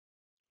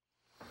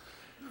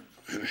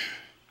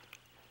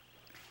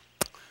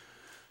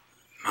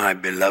My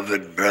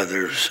beloved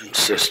brothers and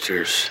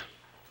sisters,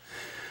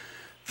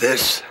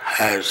 this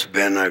has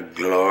been a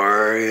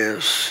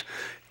glorious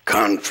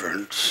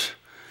conference,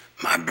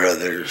 my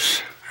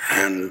brothers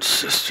and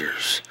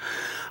sisters.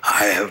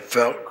 I have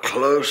felt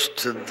close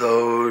to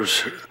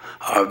those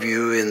of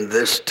you in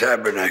this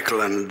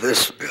tabernacle and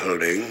this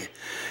building,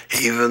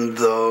 even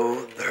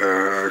though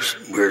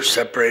we're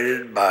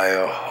separated by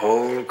a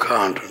whole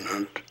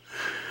continent.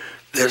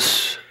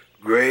 This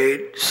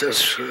great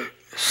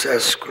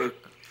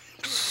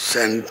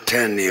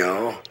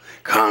sesquicentennial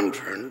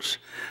conference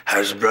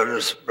has brought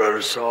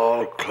us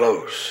all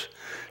close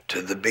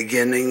to the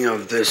beginning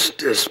of this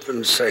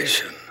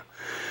dispensation.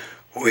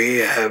 We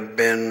have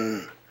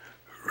been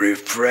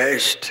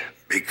refreshed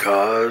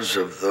because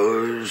of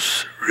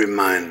those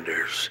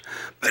reminders.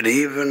 But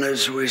even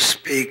as we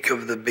speak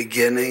of the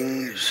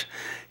beginnings,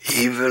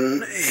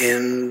 even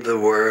in the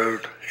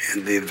world,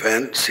 in the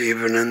events,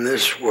 even in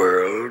this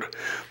world,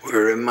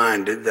 we're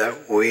reminded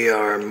that we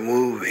are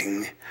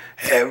moving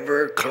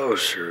ever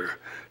closer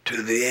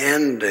to the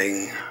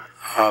ending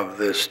of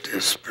this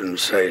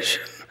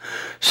dispensation.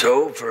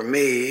 So for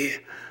me,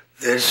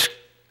 this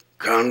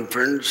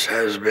conference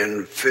has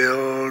been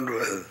filled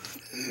with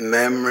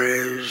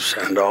memories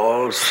and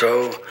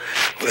also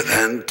with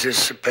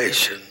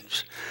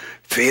anticipations,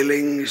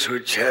 feelings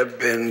which have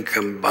been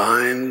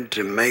combined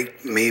to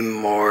make me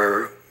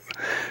more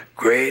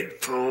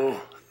grateful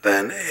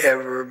than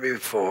ever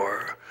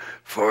before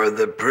for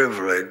the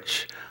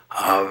privilege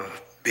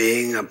of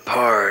being a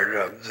part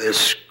of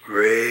this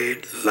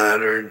great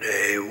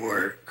latter-day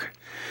work.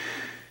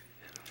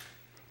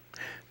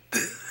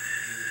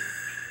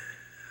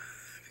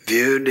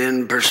 Viewed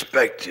in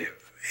perspective,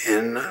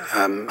 in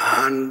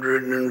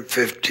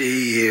 150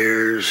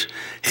 years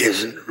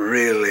isn't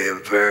really a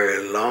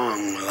very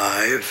long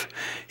life,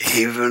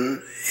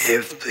 even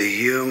if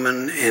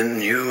in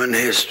human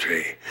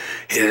history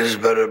it is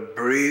but a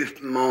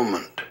brief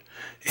moment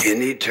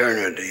in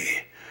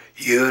eternity.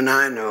 You and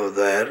I know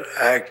that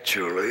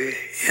actually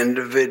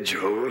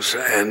individuals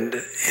and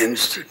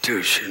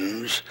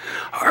institutions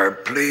are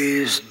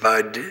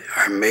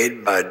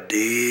made by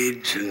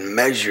deeds and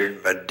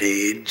measured by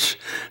deeds,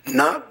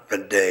 not by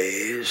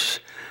days,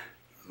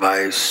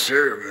 by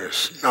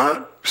service,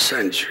 not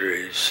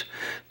centuries,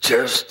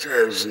 just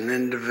as an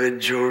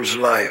individual's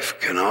life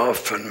can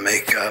often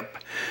make up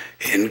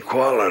in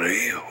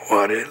quality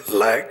what it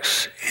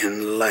lacks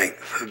in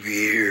length of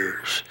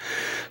years.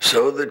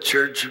 So the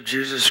Church of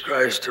Jesus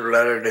Christ of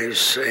Latter-day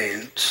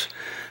Saints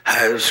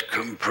has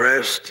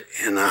compressed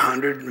in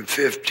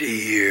 150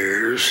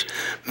 years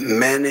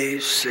many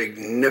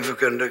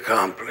significant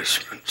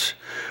accomplishments.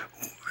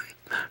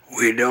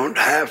 We don't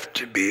have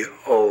to be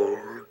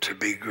old to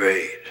be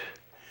great.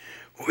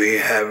 We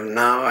have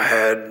now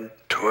had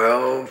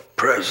 12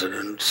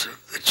 presidents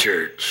of the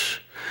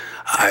church.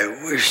 I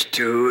wish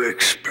to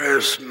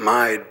express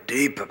my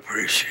deep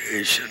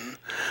appreciation,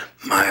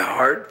 my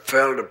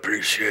heartfelt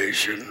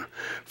appreciation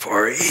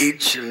for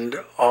each and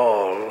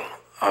all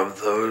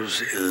of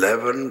those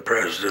 11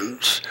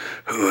 presidents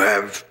who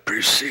have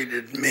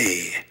preceded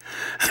me,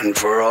 and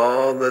for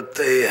all that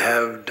they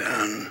have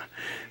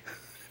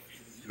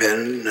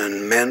been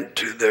and meant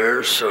to their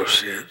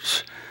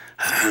associates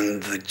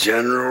and the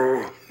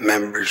general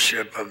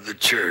membership of the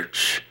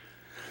church,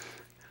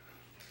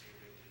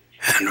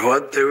 and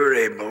what they were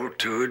able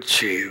to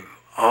achieve,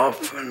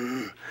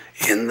 often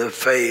in the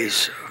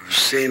face of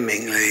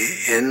seemingly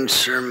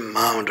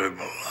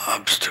insurmountable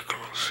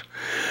obstacles.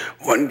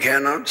 One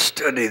cannot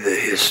study the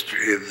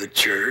history of the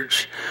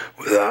church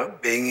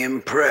without being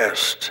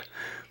impressed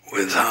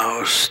with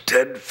how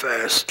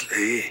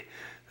steadfastly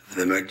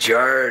the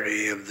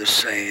majority of the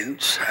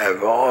saints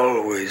have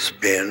always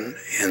been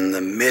in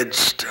the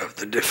midst of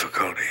the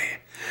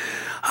difficulty.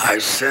 I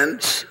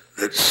sense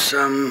that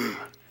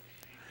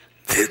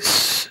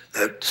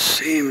that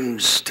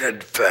seems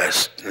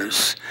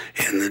steadfastness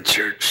in the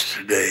church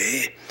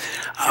today.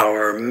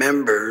 Our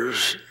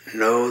members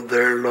know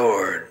their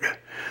Lord.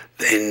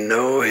 They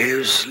know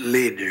his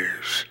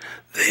leaders.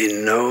 They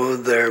know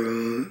their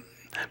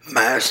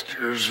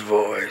master's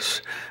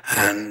voice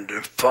and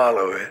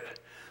follow it.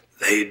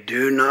 They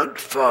do not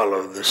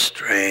follow the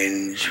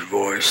strange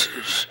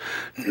voices,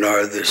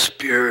 nor the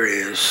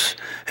spurious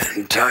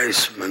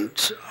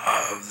enticements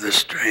of the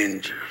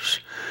strangers.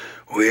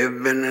 We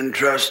have been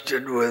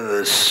entrusted with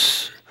a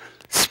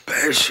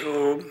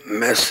special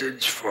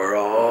message for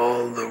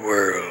all the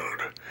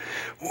world.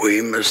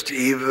 We must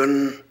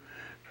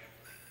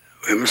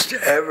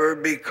ever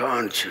be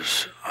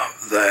conscious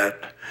of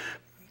that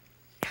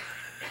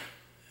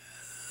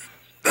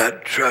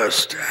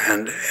trust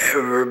and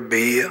ever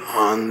be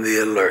on the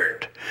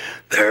alert.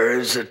 There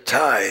is a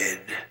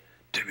tide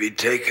to be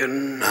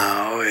taken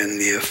now in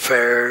the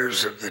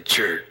affairs of the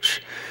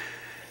church.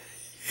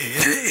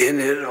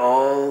 In it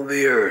all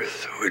the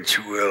earth, which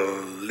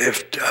will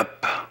lift us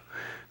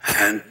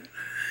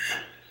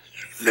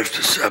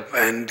up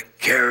and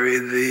carry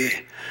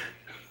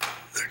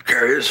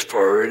carry us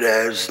forward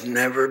as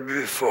never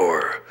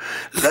before.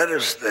 Let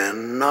us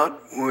then not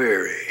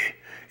weary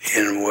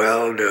in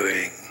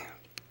well-doing.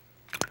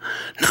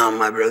 Now,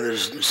 my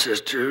brothers and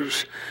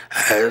sisters,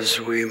 as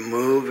we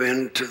move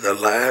into the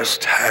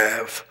last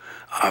half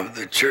of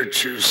the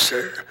church's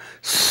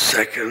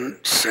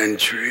second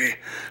century,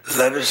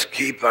 let us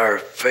keep our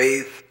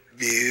faith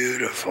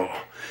beautiful,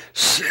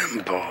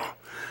 simple.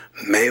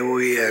 May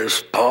we,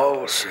 as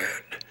Paul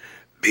said,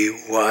 be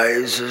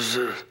wise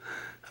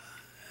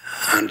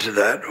unto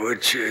that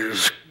which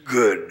is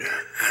good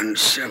and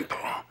simple.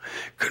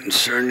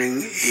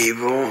 Concerning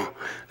evil,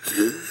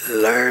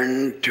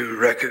 learn to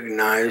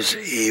recognize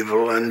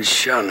evil and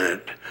shun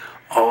it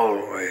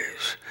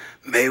always.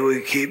 May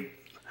we keep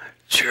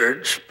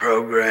church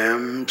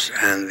programs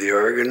and the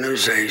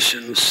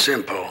organization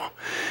simple.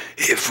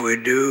 If we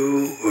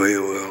do, we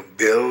will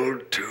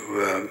build to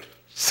a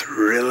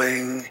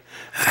thrilling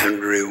and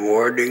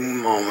rewarding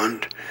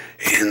moment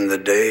in the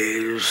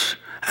days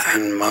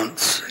and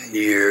months and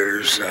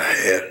years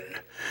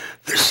ahead.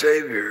 The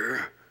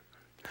Savior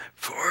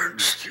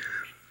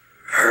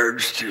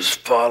urged his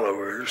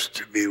followers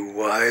to be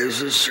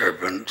wise as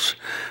serpents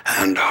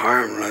and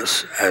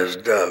harmless as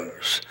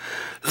doves.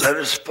 Let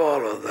us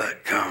follow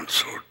that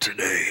counsel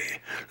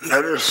today.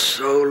 Let us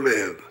so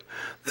live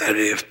that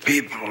if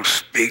people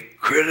speak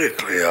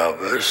critically of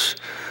us,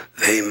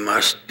 they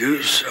must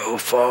do so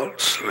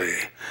falsely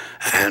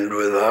and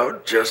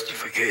without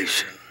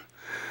justification.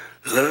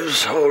 Let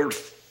us hold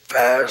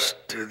fast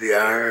to the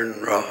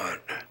iron rod.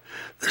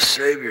 The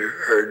Savior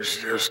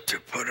urged us to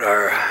put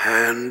our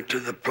hand to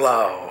the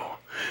plow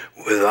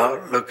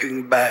without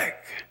looking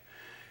back.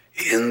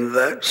 In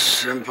that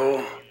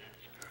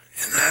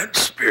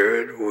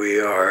spirit, we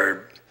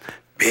are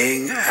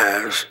being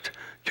asked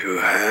to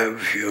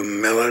have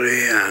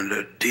humility and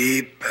a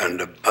deep and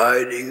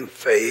abiding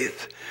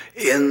faith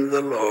in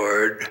the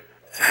Lord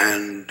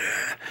and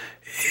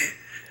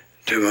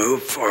to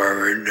move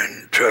forward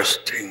and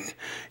trusting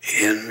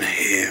in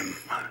Him.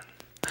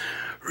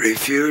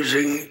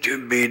 Refusing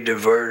to be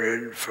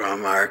diverted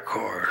from our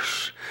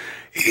course,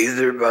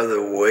 either by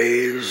the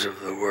ways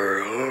of the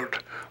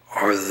world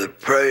or the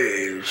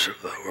praise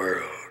of the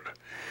world.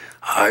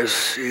 I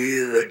see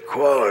that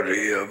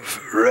quality of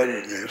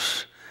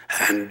readiness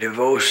and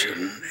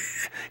devotion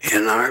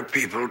in our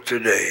people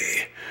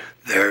today.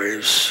 There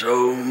is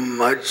so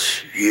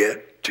much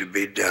yet to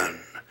be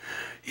done.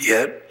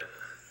 Yet,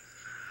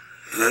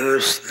 let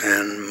us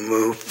then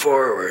move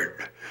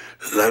forward.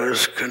 Let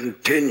us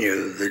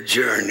continue the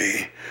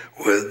journey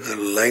with the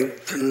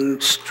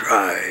lengthened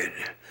stride.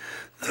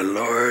 The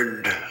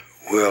Lord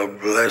will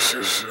bless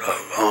us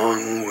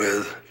along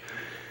with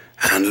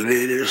and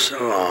lead us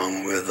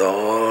along with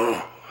all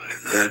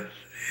that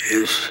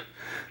is,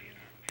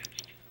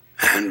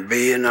 and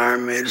be in our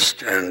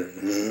midst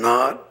and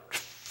not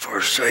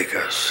forsake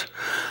us.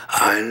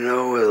 I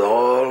know with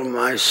all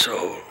my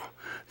soul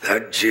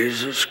that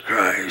Jesus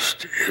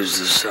Christ is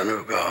the Son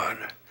of God,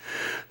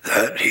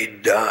 that He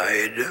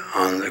died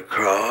on the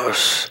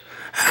cross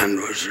and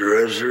was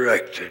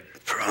resurrected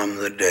from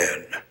the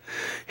dead.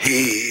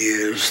 He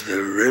is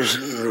the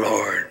risen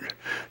Lord,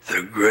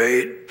 the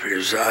great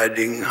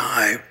presiding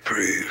high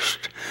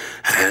priest,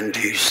 and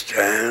He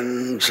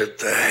stands at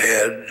the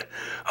head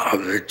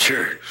of the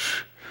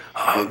church.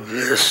 Of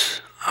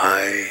this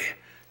I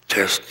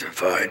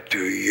testify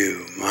to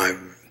you, my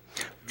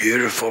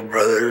beautiful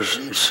brothers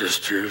and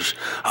sisters,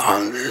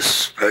 on this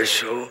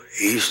special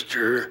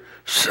Easter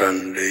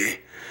Sunday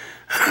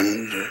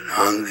and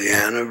on the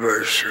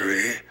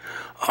anniversary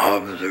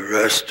of the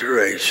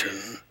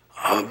restoration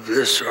of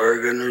this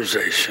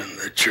organization,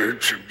 the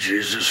Church of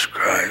Jesus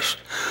Christ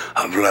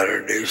of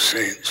Latter-day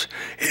Saints,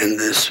 in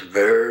this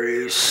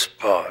very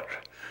spot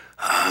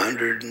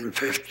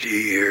 150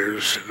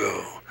 years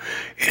ago.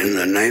 In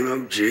the name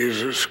of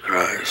Jesus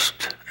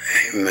Christ,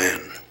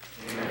 amen.